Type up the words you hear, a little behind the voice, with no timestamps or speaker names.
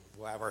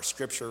We'll have our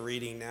scripture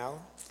reading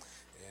now,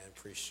 and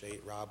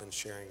appreciate Robin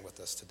sharing with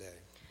us today.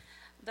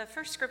 The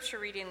first scripture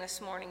reading this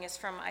morning is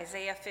from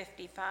Isaiah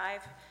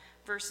 55,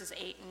 verses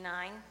 8 and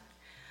 9.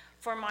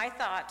 For my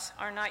thoughts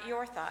are not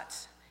your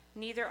thoughts,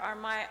 neither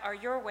are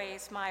your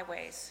ways my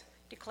ways,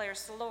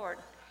 declares the Lord.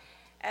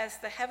 As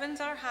the heavens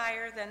are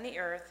higher than the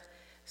earth,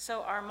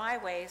 so are my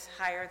ways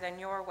higher than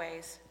your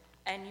ways,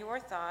 and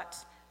your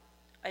thoughts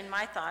and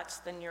my thoughts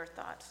than your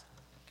thoughts.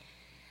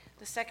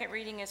 The second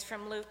reading is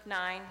from Luke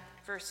 9,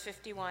 verse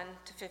 51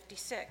 to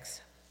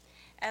 56.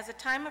 As the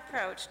time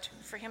approached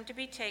for him to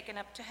be taken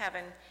up to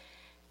heaven,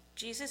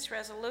 Jesus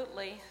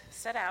resolutely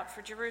set out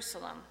for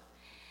Jerusalem,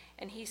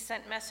 and he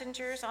sent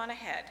messengers on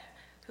ahead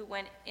who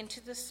went into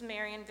the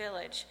Samaritan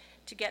village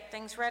to get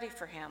things ready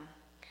for him.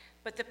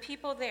 But the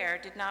people there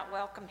did not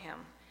welcome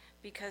him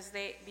because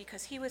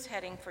he was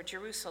heading for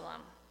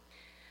Jerusalem.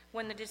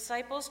 When the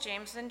disciples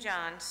James and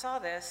John saw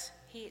this,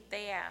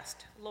 they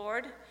asked,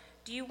 "Lord,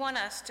 do you want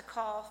us to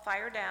call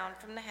fire down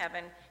from the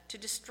heaven to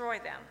destroy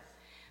them?"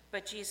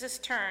 But Jesus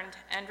turned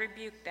and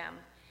rebuked them.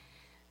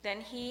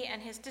 Then he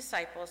and his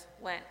disciples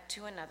went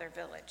to another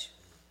village.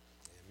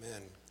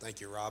 Amen.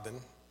 Thank you,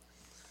 Robin.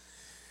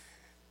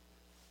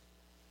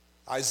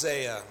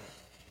 Isaiah,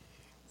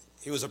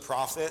 he was a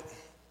prophet.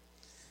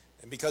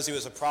 And because he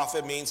was a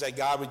prophet means that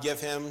God would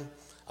give him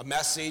a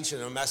message,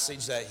 and a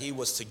message that he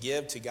was to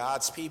give to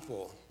God's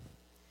people.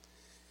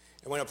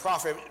 And when a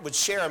prophet would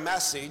share a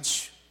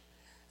message,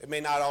 it may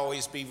not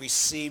always be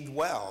received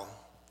well,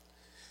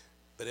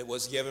 but it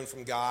was given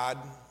from God,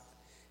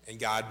 and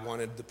God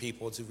wanted the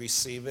people to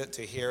receive it,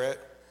 to hear it.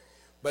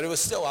 But it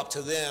was still up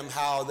to them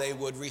how they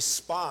would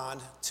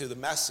respond to the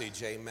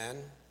message,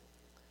 amen?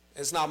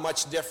 It's not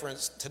much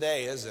difference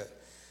today, is it?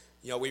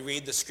 You know, we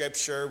read the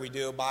scripture, we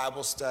do a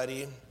Bible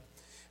study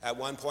at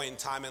one point in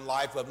time in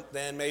life, but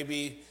then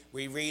maybe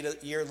we read a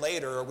year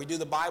later, or we do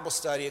the Bible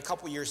study a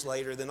couple years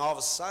later, then all of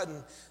a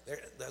sudden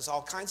there's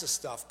all kinds of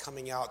stuff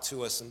coming out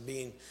to us and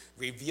being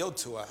revealed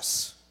to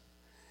us.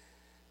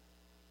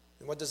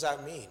 And what does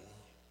that mean?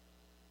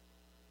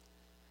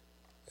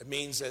 It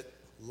means that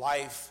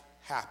life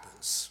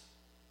happens.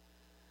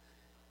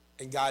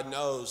 And God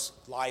knows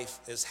life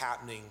is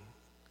happening.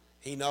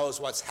 He knows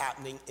what's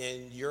happening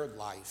in your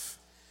life.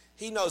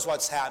 He knows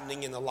what's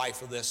happening in the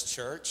life of this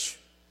church.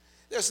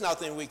 There's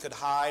nothing we could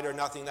hide or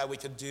nothing that we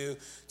could do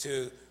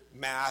to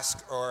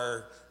mask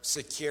or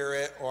secure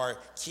it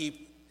or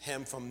keep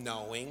him from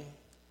knowing.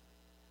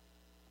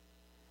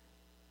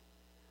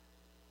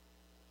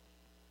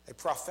 A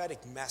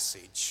prophetic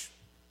message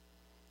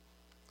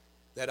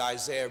that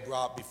Isaiah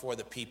brought before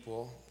the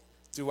people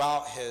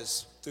throughout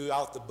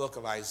the book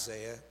of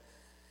Isaiah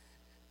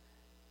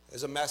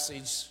is a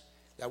message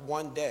that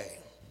one day,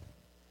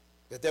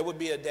 that there would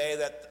be a day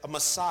that a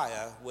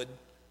Messiah would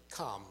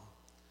come.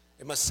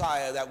 A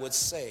Messiah that would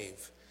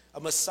save, a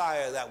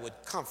Messiah that would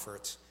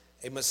comfort,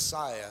 a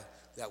Messiah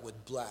that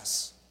would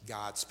bless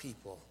God's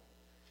people.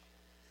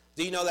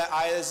 Do you know that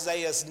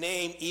Isaiah's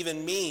name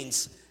even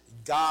means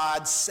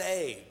God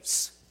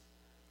saves?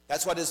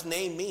 That's what his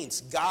name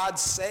means, God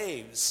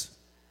saves.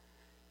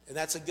 And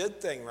that's a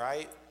good thing,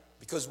 right?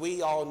 Because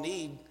we all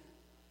need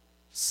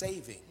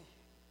saving.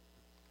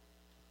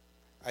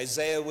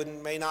 Isaiah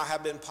may not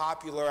have been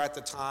popular at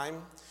the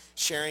time,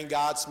 sharing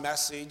God's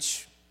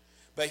message.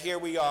 But here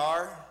we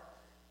are,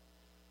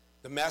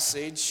 the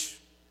message,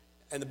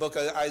 and the book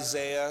of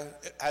Isaiah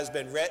has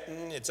been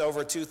written. It's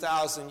over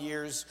 2,000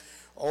 years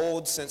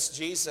old since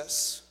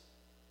Jesus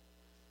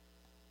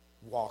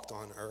walked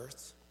on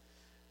earth.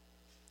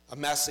 A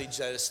message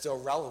that is still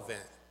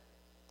relevant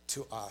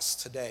to us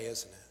today,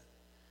 isn't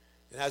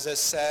it? And as it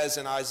says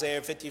in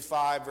Isaiah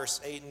 55, verse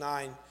 8 and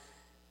 9,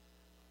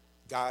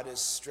 God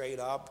is straight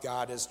up,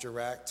 God is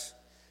direct.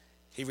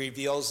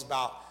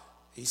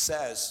 He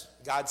says,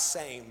 God's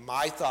saying,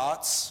 my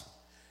thoughts,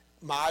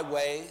 my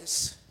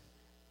ways,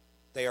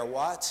 they are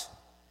what?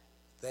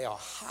 They are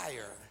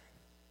higher.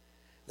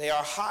 They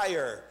are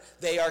higher.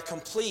 They are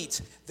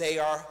complete. They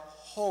are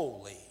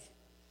holy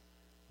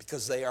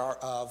because they are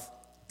of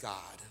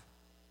God.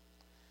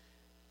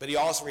 But he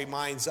also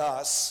reminds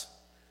us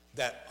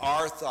that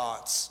our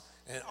thoughts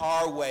and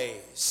our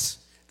ways,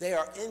 they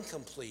are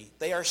incomplete.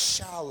 They are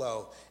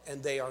shallow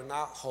and they are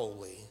not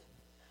holy.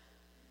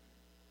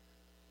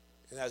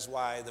 And that's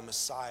why the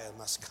Messiah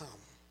must come.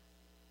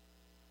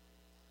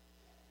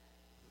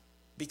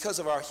 Because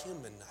of our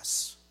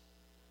humanness,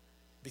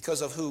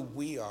 because of who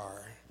we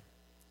are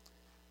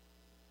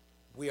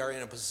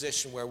in a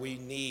position where we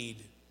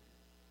need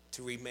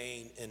to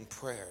remain in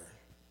prayer.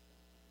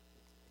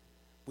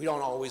 We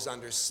don't always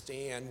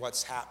understand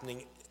what's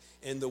happening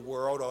in the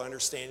world or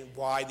understand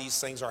why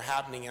these things are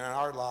happening in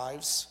our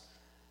lives.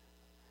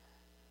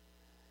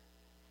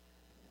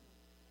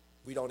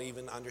 We don't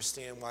even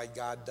understand why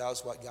God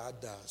does what God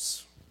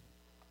does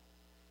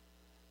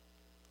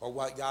or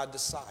what God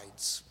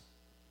decides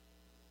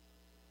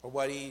or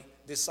what he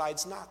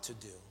decides not to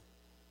do.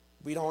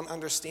 We don't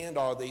understand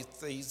all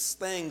these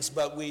things,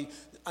 but we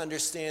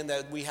understand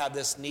that we have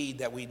this need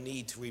that we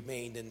need to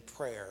remain in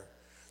prayer.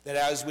 That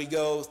as we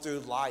go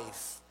through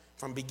life,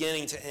 from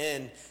beginning to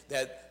end,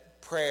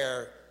 that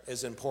prayer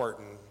is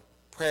important.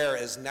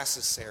 Prayer is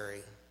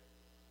necessary.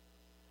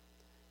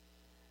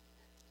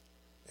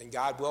 And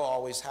God will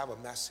always have a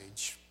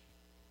message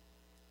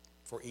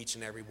for each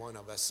and every one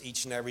of us.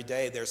 Each and every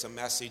day there's a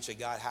message that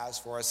God has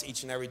for us.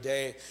 Each and every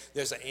day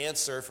there's an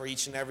answer for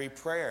each and every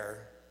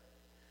prayer.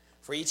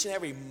 For each and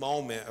every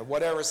moment of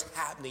whatever's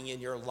happening in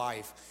your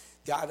life,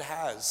 God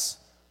has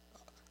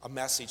a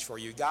message for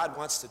you. God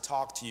wants to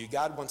talk to you.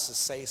 God wants to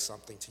say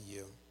something to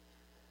you.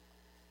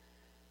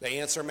 The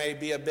answer may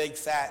be a big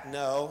fat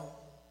no.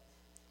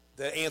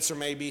 The answer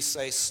may be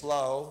say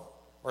slow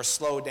or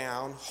slow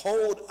down.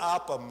 Hold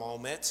up a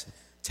moment.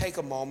 Take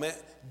a moment.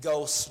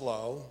 Go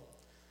slow.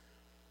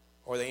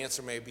 Or the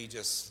answer may be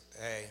just,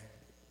 hey,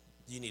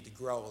 you need to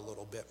grow a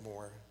little bit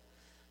more.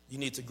 You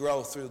need to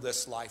grow through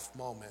this life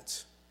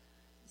moment.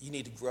 You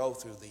need to grow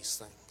through these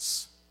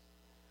things.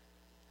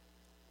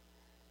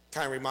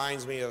 Kind of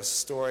reminds me of a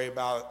story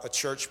about a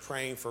church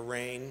praying for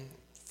rain,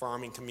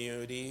 farming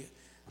community,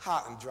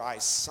 hot and dry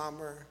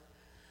summer.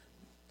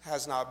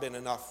 Has not been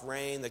enough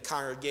rain. The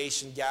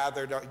congregation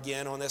gathered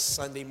again on this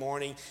Sunday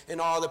morning,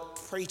 and all the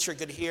preacher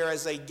could hear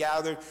as they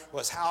gathered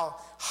was how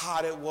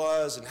hot it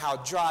was and how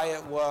dry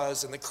it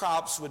was, and the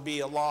crops would be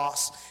a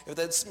loss if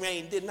this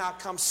rain did not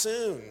come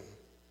soon.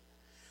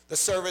 The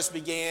service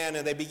began,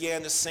 and they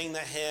began to sing the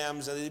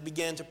hymns, and they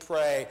began to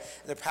pray,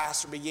 and the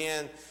pastor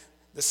began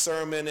the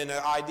sermon, and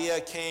an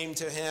idea came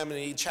to him, and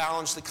he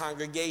challenged the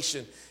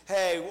congregation,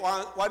 hey,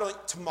 why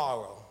don't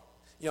tomorrow,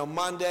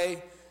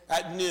 Monday,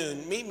 at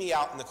noon, meet me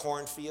out in the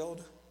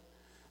cornfield.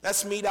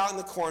 Let's meet out in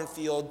the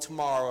cornfield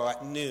tomorrow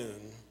at noon.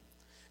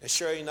 And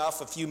sure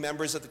enough, a few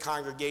members of the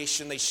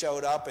congregation, they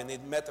showed up and they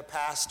met the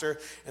pastor,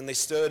 and they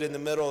stood in the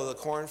middle of the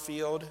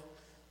cornfield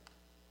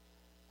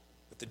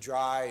with the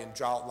dry and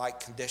drought-like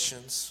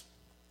conditions.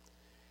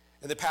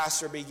 And the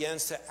pastor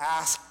begins to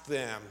ask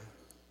them,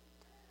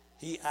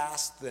 he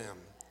asked them,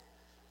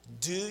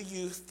 do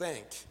you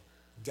think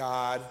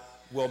God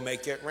will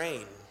make it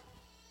rain?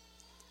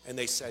 And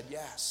they said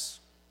yes.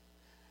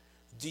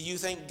 Do you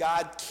think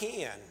God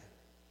can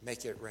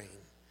make it rain?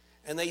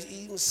 And they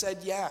even said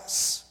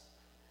yes.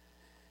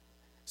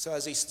 So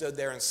as he stood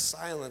there in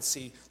silence,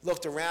 he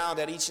looked around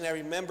at each and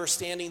every member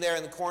standing there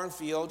in the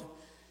cornfield.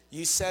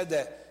 You said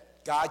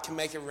that God can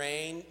make it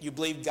rain. You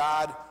believe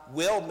God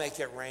will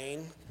make it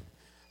rain.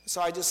 So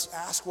I just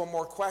ask one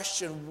more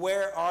question.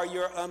 Where are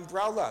your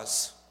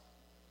umbrellas?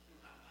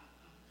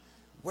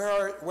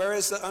 Where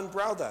is the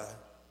umbrella?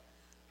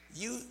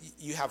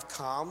 You have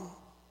come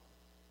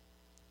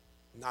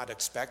not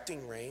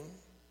expecting rain.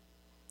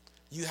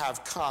 You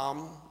have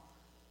come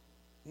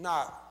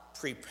not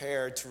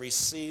prepared to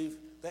receive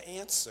the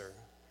answer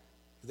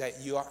that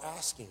you are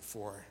asking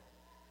for.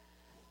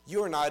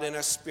 You are not in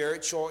a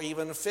spiritual or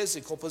even a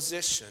physical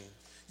position.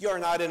 You are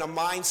not in a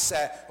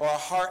mindset or a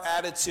heart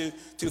attitude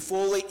to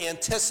fully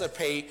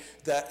anticipate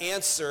the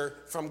answer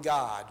from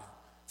God.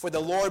 For the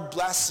Lord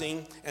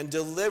blessing and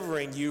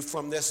delivering you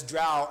from this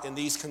drought and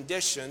these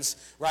conditions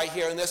right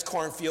here in this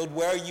cornfield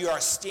where you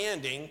are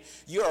standing,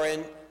 you are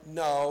in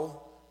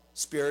no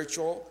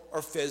spiritual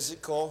or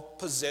physical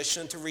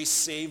position to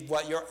receive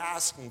what you're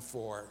asking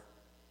for.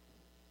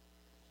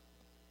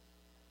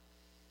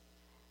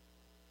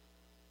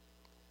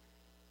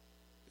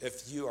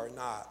 If you are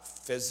not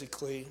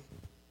physically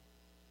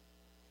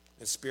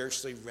and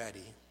spiritually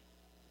ready,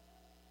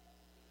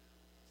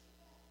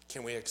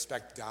 can we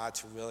expect God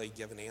to really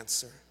give an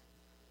answer?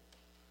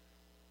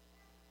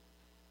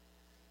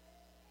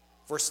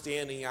 If we're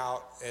standing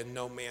out in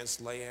no man's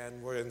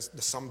land, we're in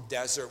some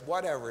desert,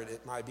 whatever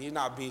it might be,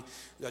 not be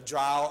a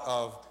drought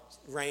of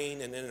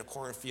rain and in a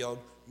cornfield,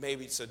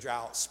 maybe it's a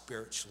drought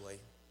spiritually,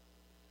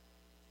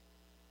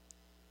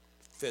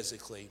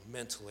 physically,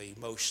 mentally,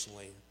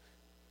 emotionally,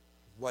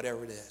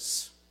 whatever it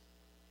is.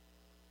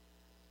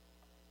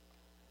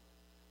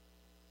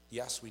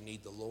 Yes, we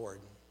need the Lord.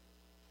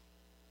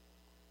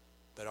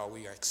 But are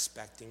we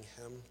expecting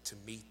him to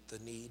meet the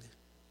need?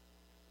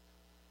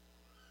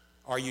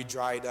 Are you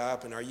dried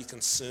up and are you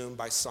consumed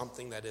by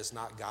something that is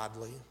not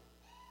godly?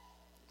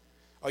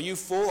 Are you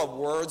full of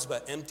words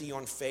but empty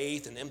on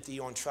faith and empty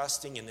on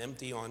trusting and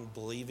empty on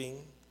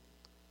believing?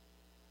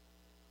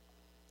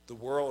 The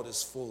world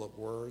is full of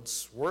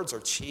words. Words are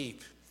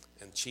cheap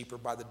and cheaper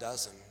by the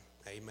dozen.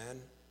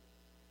 Amen?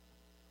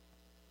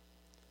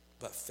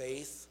 But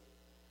faith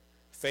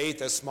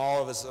as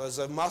small as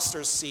a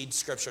mustard seed,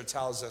 Scripture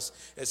tells us,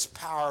 is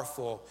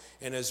powerful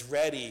and is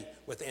ready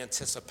with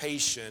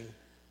anticipation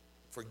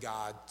for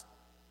God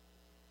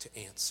to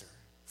answer,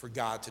 for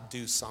God to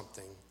do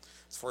something,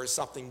 for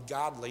something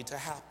godly to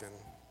happen.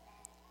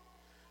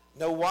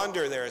 No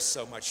wonder there is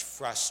so much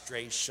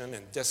frustration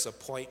and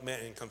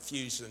disappointment and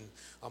confusion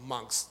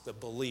amongst the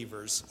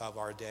believers of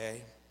our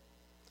day.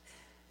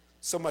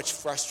 So much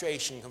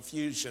frustration and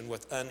confusion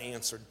with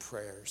unanswered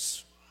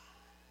prayers.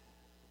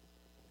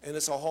 And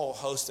it's a whole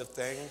host of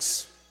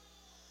things.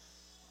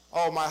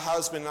 Oh, my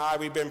husband and I,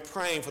 we've been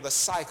praying for the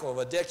cycle of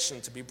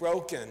addiction to be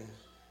broken.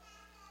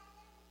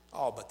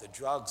 Oh, but the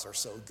drugs are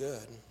so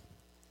good.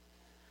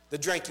 The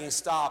drinking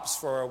stops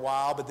for a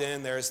while, but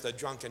then there's the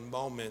drunken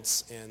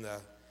moments and the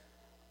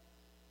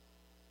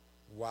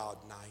wild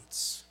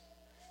nights.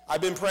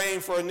 I've been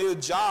praying for a new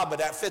job,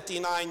 but at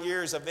 59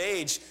 years of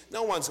age,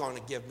 no one's going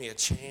to give me a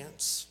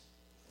chance.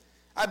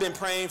 I've been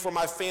praying for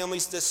my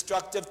family's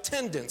destructive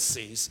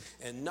tendencies,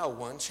 and no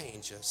one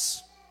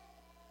changes.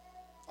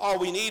 All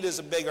we need is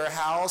a bigger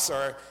house,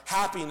 or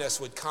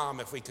happiness would come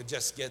if we could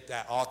just get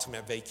that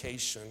ultimate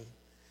vacation.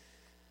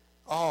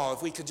 Oh,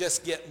 if we could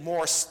just get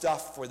more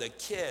stuff for the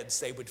kids,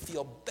 they would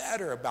feel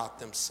better about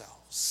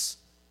themselves.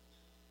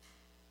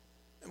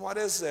 And what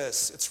is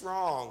this? It's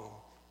wrong.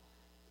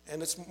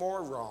 And it's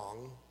more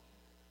wrong.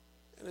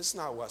 And it's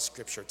not what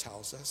Scripture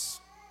tells us.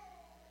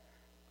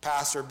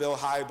 Pastor Bill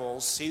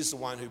Hybels, he's the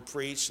one who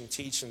preached and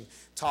teach and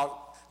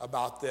talk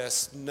about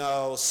this,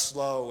 know,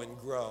 slow, and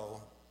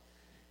grow,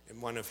 in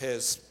one of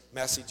his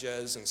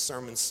messages and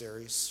sermon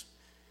series.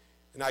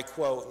 And I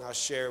quote, and I'll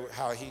share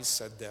how he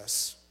said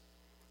this.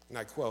 And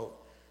I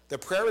quote, "The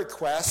prayer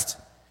request,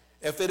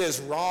 if it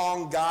is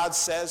wrong, God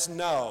says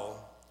no.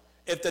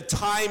 If the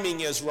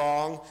timing is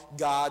wrong,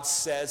 God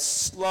says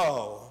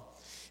slow.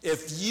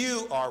 If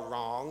you are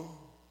wrong,"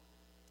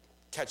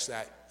 catch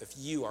that, if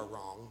you are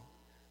wrong,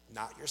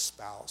 not your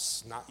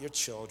spouse, not your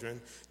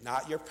children,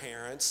 not your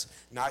parents,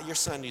 not your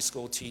Sunday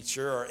school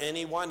teacher or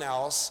anyone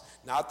else,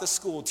 not the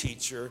school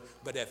teacher,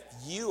 but if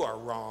you are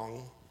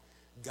wrong,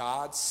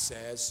 God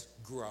says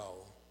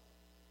grow.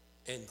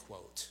 End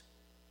quote.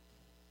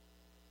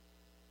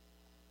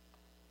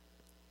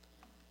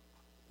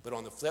 But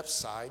on the flip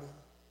side,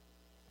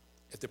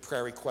 if the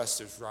prayer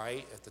request is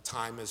right, if the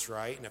time is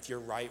right, and if you're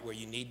right where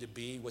you need to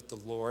be with the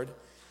Lord,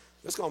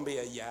 there's going to be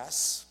a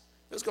yes.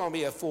 There's going to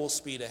be a full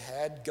speed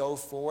ahead. Go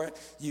for it.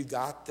 You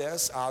got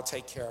this. I'll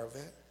take care of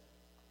it.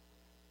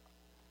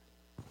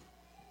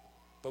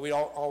 But we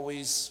don't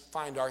always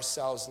find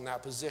ourselves in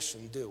that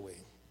position, do we?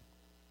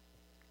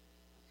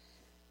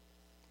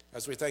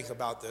 As we think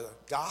about the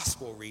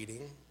gospel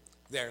reading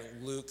there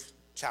in Luke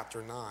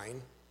chapter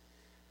 9,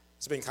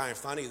 it's been kind of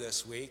funny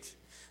this week.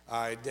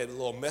 I did a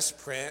little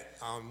misprint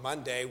on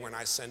Monday when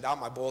I send out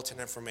my bulletin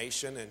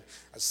information, and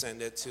I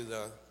send it to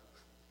the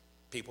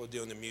people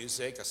doing the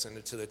music, I send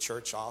it to the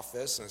church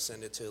office, and I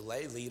send it to the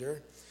lay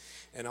leader.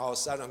 And all of a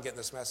sudden I'm getting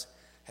this message,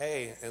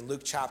 hey, in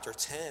Luke chapter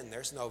 10,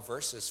 there's no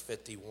verses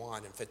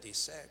 51 and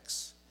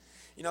 56.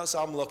 So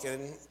I'm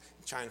looking,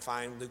 trying to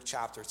find Luke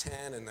chapter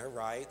 10, and they're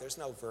right, there's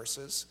no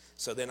verses.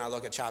 So then I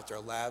look at chapter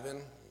 11,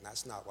 and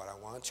that's not what I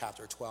want.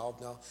 Chapter 12,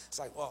 no. It's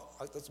like, well,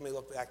 let me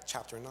look back at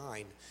chapter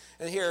 9.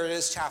 And here it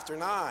is, chapter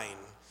 9.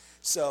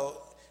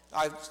 So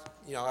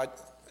it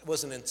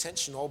wasn't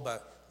intentional,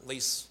 but at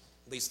least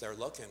they're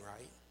looking,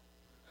 right?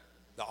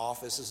 The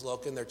office is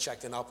looking, they're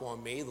checking up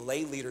on me. The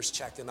lay leader's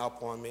checking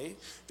up on me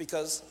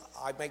because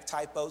I make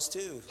typos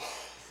too.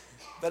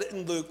 But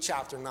in Luke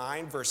chapter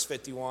 9, verse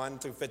 51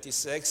 through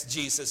 56,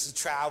 Jesus is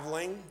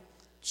traveling.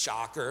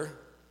 Shocker.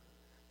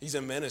 He's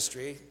in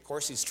ministry. Of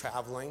course he's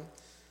traveling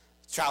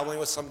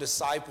with some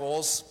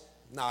disciples.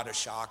 Not a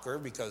shocker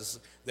because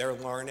they're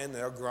learning,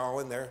 they're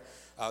growing, they're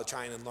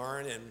trying to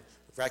learn and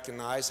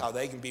recognize how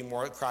they can be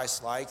more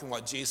Christ-like and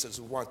what Jesus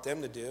would want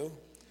them to do.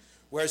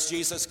 Where's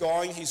Jesus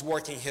going? He's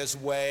working his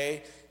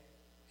way.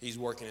 He's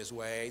working his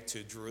way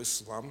to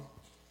Jerusalem.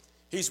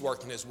 He's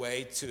working his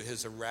way to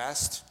his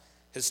arrest,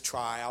 his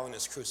trial, and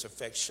his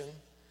crucifixion.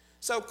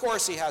 So, of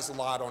course, he has a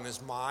lot on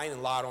his mind, a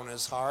lot on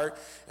his heart,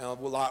 and a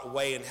lot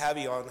weighing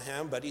heavy on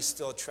him, but he's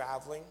still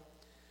traveling,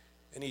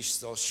 and he's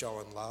still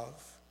showing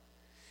love.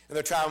 And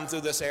they're traveling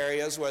through this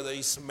areas where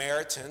these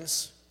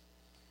Samaritans,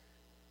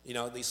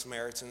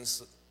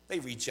 they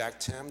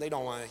reject him. They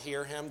don't want to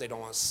hear him. They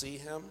don't want to see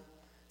him.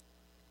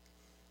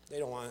 They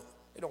don't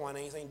want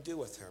anything to do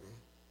with him.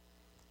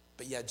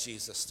 But yet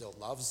Jesus still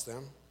loves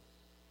them.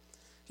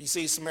 You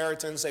see,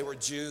 Samaritans, they were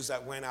Jews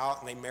that went out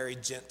and they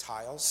married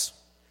Gentiles.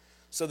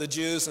 So the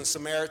Jews and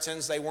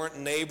Samaritans, they weren't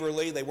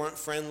neighborly, they weren't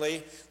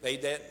friendly, they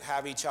didn't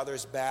have each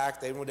other's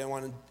back, they didn't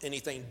want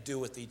anything to do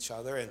with each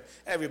other, and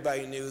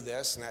everybody knew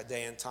this in that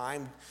day and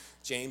time.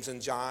 James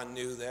and John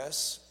knew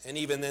this, and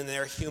even in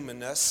their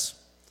humanness,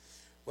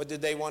 what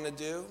did they want to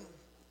do?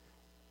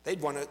 They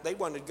wanted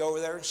to go over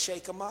there and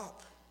shake them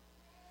up.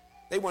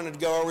 They wanted to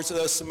go over to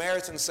those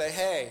Samaritans and say,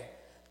 hey,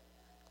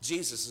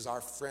 Jesus is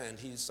our friend.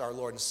 He's our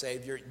Lord and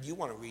Savior. You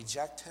want to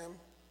reject him?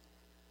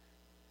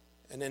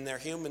 And in their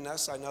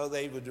humanness, I know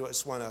they would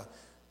just want to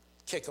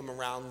kick him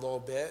around a little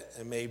bit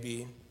and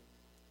maybe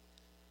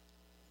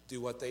do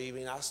what they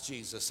even asked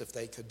Jesus if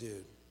they could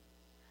do.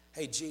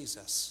 Hey,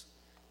 Jesus,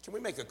 can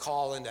we make a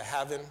call into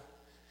heaven?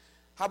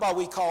 How about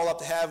we call up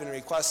to heaven and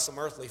request some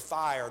earthly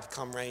fire to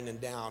come raining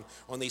down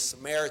on these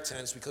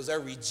Samaritans because they're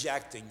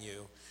rejecting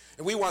you.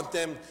 And we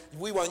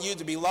want you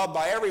to be loved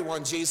by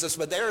everyone, Jesus,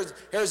 but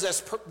here's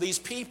these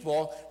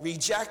people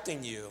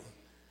rejecting you.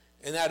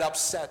 And that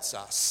upsets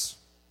us.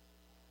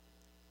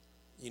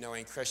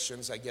 Ain't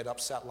Christians that get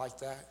upset like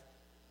that?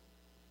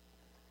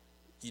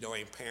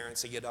 Ain't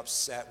parents that get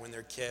upset when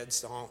their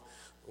kids don't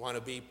want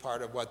to be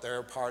part of what they're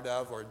a part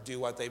of or do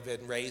what they've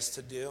been raised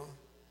to do?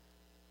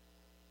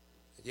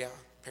 Yeah,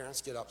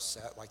 parents get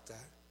upset like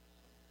that?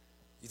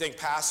 You think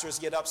pastors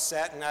get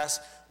upset and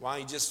ask, why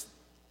don't you just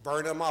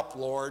burn them up,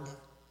 Lord?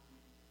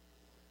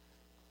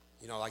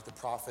 You know, like the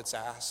prophets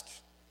ask.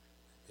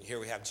 And here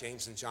we have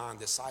James and John,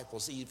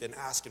 disciples, even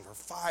asking for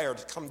fire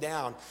to come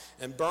down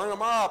and burn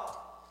them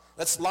up.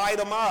 Let's light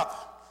them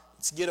up.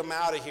 Let's get them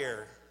out of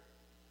here.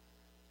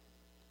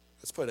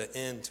 Let's put an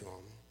end to them.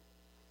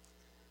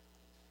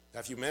 Now,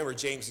 if you remember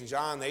James and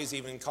John, they was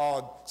even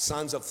called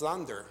sons of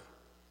thunder.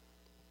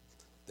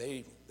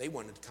 They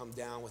wanted to come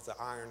down with the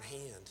iron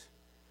hand.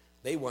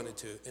 They wanted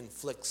to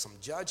inflict some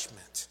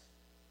judgment.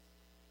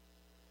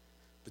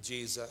 But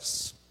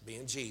Jesus,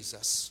 being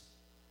Jesus,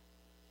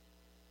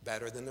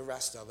 better than the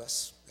rest of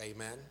us,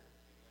 amen?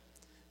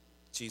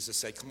 Jesus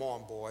said, come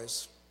on,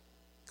 boys.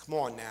 Come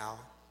on now.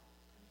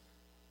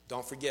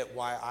 Don't forget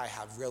why I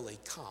have really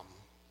come.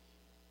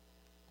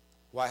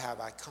 Why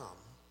have I come?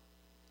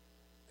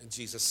 And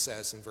Jesus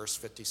says in verse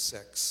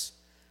 56,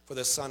 for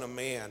the Son of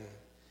Man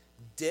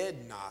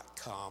did not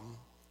come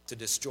to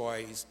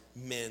destroy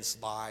men's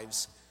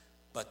lives,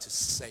 but to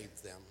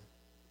save them.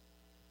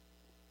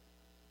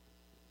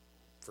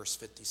 Verse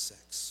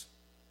 56,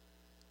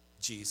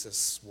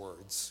 Jesus'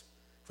 words,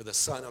 for the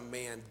Son of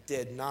Man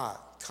did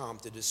not come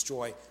to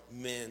destroy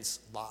men's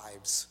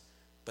lives,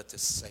 but to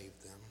save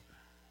them.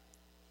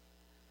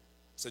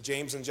 So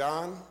James and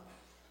John,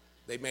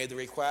 they made the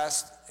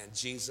request, and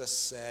Jesus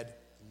said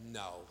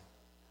no.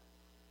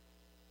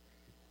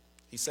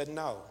 He said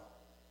no.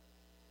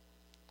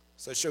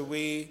 So should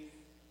we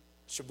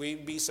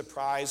be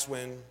surprised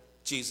when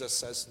Jesus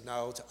says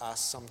no to us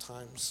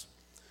sometimes?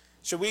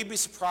 Should we be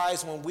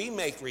surprised when we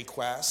make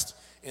requests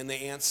and the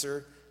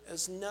answer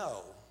is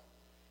no?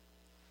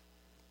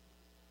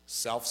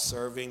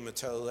 Self-serving,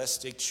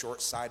 materialistic,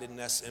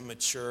 short-sightedness,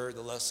 immature,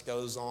 the list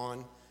goes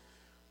on.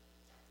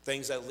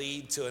 Things that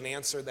lead to an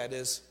answer that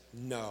is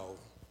no.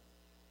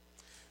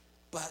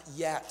 But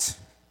yet,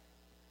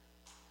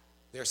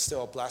 there's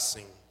still a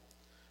blessing.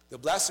 The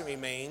blessing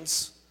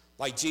remains,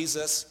 like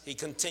Jesus, he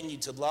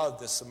continued to love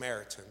the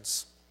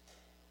Samaritans,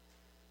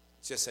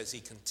 just as he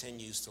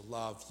continues to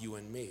love you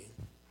and me.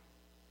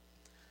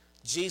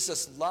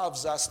 Jesus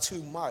loves us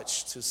too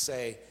much to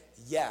say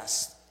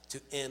yes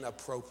to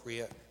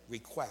inappropriate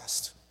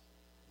requests.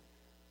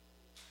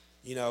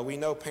 You know, we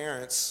know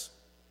parents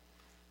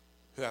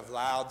who have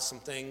allowed some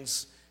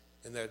things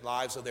in their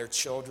lives of their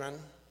children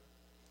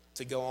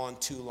to go on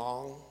too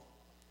long.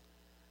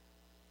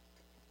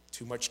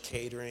 Too much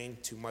catering,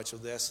 too much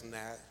of this and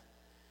that.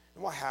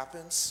 And what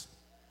happens?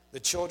 The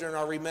children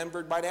are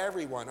remembered by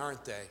everyone,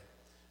 aren't they?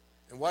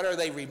 And what are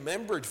they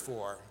remembered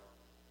for?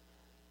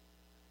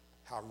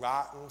 How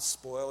rotten,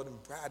 spoiled,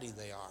 and bratty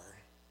they are.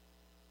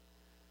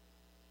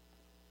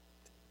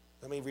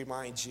 Let me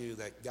remind you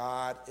that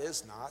God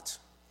is not,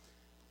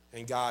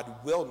 and God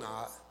will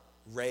not,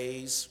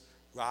 raise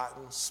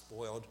rotten,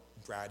 spoiled,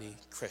 bratty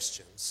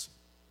Christians.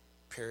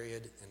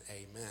 Period and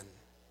amen.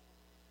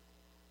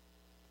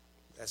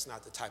 That's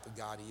not the type of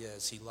God he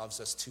is. He loves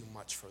us too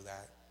much for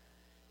that.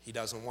 He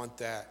doesn't want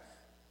that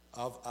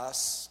of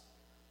us,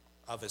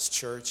 of his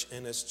church,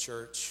 in his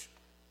church,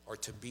 or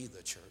to be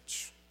the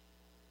church.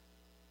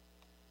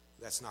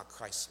 That's not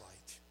Christ-like.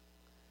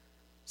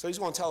 So he's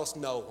going to tell us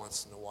no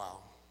once in a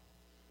while.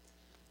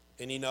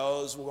 And he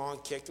knows we're going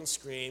to kick and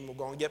scream, we're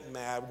going to get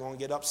mad, we're going to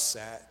get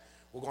upset,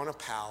 we're going to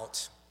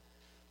pout.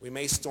 We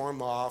may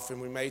storm off,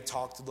 and we may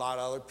talk to a lot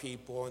of other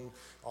people and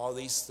all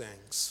these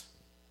things.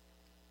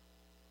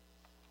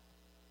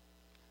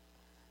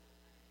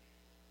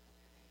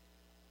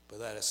 But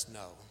let us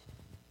know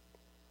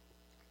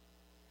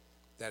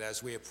that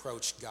as we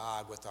approach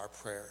God with our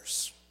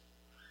prayers,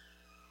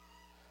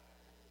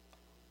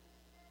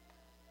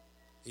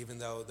 even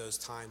though those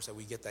times that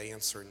we get the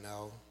answer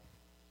no,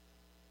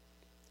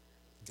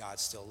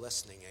 God's still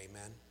listening,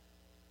 amen?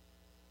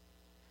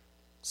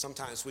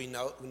 Sometimes we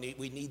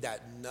need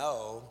that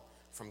no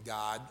from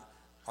God.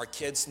 Our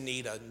kids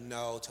need a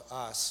no to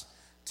us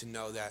to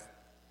know that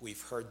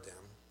we've heard them,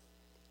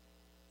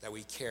 that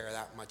we care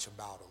that much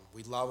about them.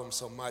 We love them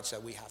so much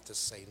that we have to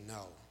say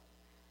no.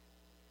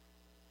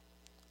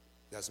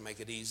 Doesn't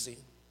make it easy.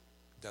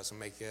 Doesn't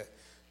make it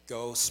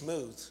go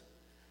smooth.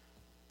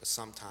 But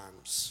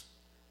sometimes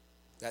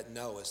that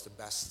no is the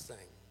best thing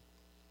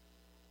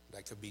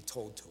that could be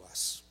told to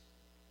us.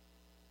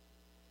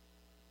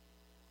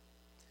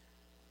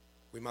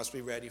 We must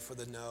be ready for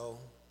the no,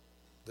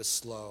 the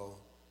slow,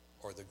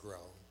 or the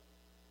grow.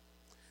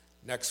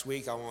 Next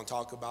week, I want to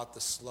talk about the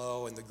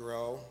slow and the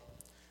grow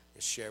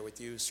and share with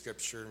you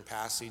scripture and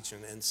passage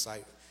and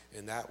insight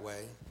in that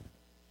way.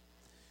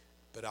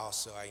 But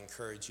also, I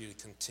encourage you to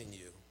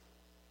continue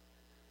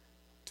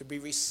to be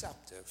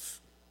receptive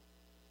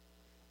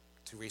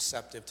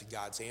to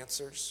God's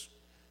answers,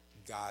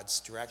 God's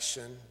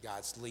direction,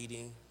 God's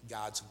leading,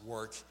 God's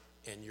work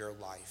in your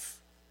life.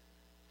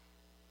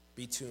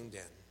 Be tuned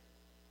in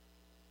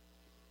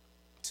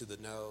to the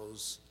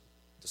no's,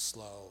 the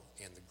slow,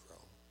 and the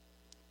grow.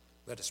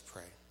 Let us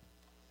pray.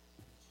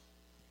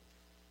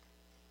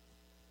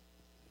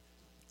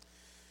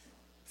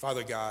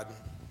 Father God,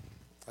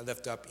 I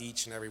lift up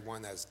each and every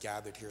one that is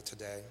gathered here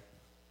today.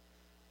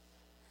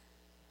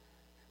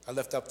 I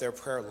lift up their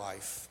prayer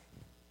life.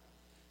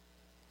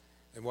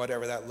 And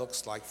whatever that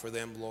looks like for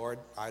them, Lord,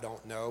 I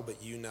don't know,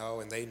 but you know,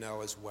 and they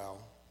know as well.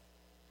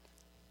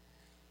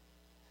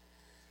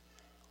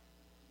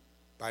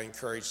 I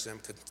encourage them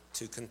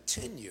to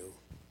continue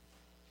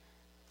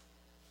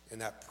in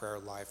that prayer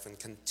life and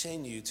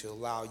continue to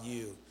allow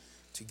you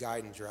to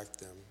guide and direct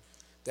them.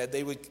 That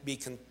they would be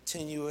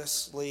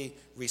continuously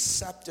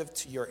receptive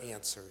to your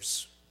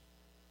answers,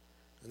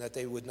 and that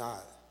they would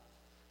not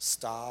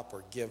stop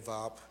or give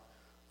up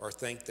or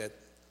think that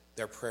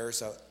their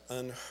prayers are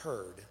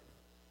unheard.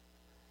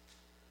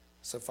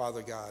 So,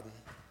 Father God,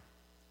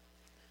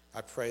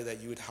 I pray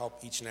that you would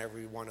help each and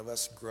every one of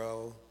us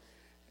grow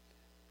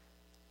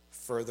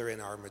further in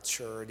our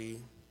maturity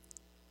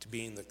to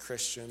being the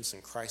Christians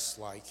and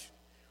Christ-like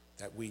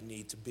that we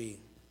need to be,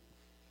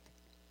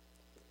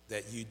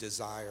 that you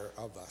desire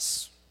of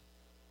us.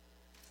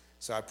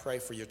 So I pray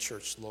for your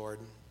church, Lord.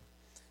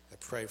 I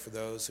pray for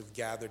those who've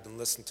gathered and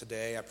listened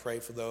today. I pray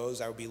for those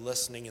that will be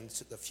listening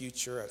into the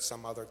future at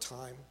some other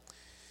time.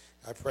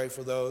 I pray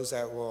for those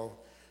that will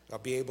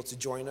be able to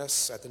join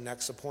us at the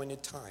next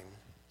appointed time.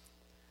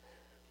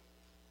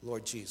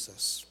 Lord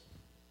Jesus,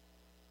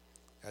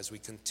 as we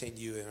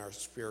continue in our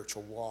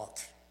spiritual walk,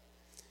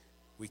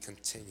 we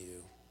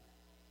continue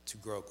to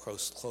grow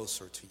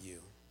closer to you.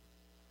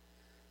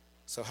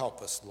 So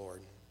help us, Lord.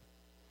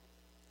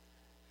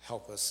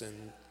 Help us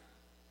in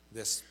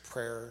this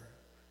prayer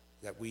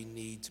that we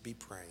need to be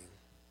praying,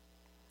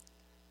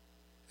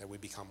 that we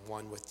become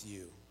one with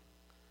you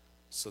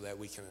so that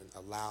we can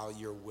allow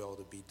your will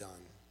to be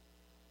done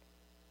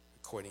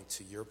according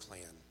to your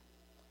plan,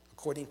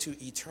 according to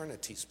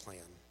eternity's plan,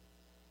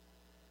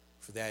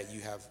 for that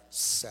you have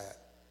set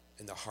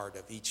in the heart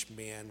of each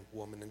man,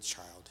 woman, and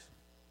child.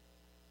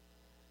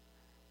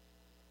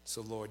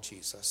 So, Lord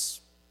Jesus,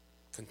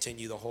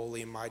 continue the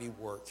holy and mighty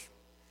work,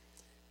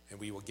 and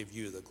we will give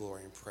you the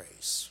glory and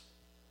praise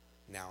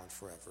now and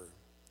forever.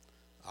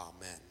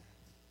 Amen.